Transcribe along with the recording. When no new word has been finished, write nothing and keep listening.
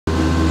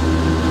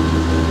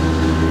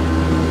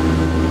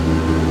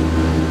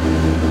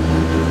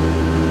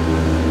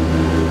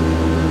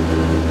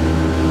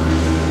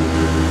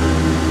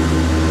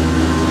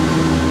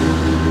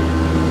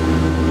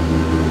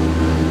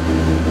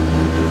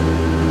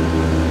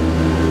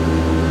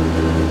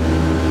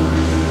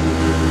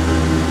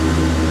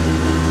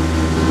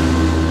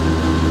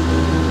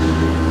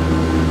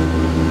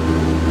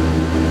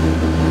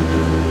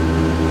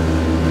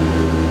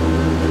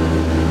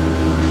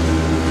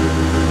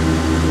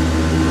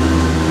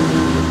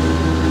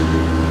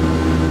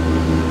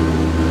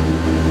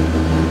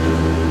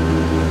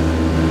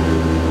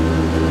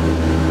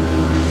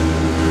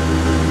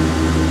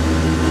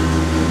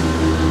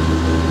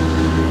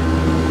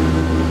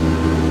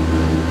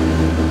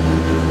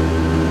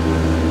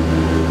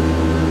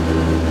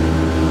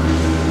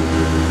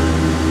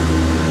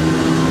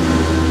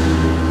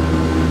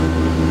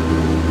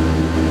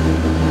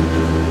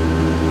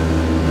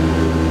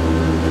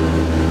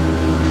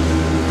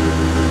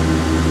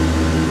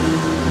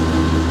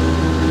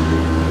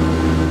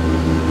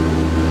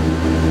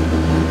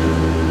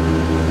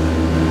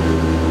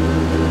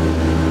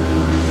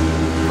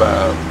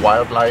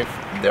wildlife,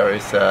 there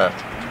is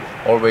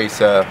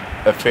always a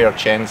fair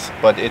chance,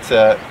 but it's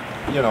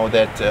you know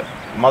that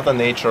Mother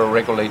Nature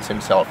regulates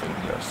himself in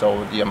here.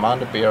 So the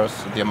amount of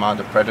bears, the amount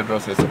of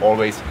predators is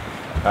always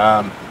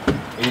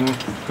in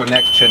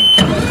connection.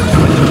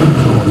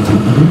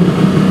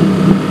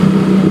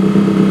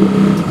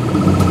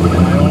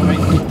 And I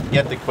always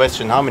get the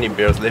question, how many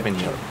bears live in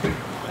here?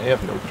 I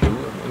have no clue.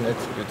 I mean,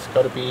 it's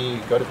got to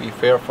be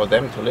fair for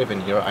them to live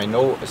in here. I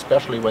know,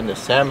 especially when the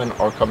salmon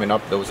are coming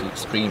up those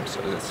streams,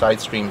 the side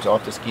streams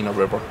of the Skeena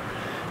River,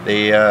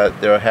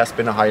 there has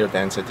been a higher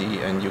density,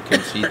 and you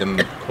can see them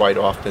quite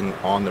often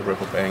on the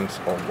riverbanks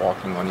or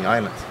walking on the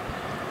islands.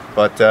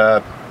 But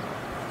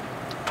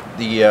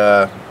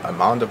the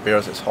amount of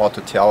bears is hard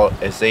to tell,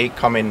 as they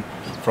come in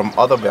from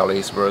other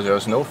valleys where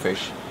there's no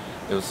fish.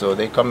 So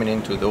they coming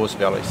into those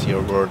valleys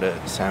here where the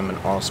salmon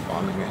are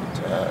spawning,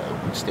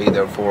 and stay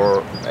there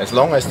for as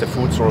long as the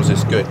food source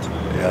is good.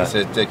 Yeah. As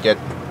it get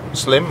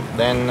slim,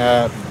 then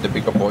the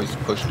bigger boys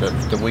push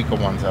the weaker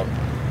ones out,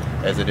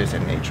 as it is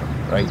in nature,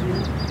 right?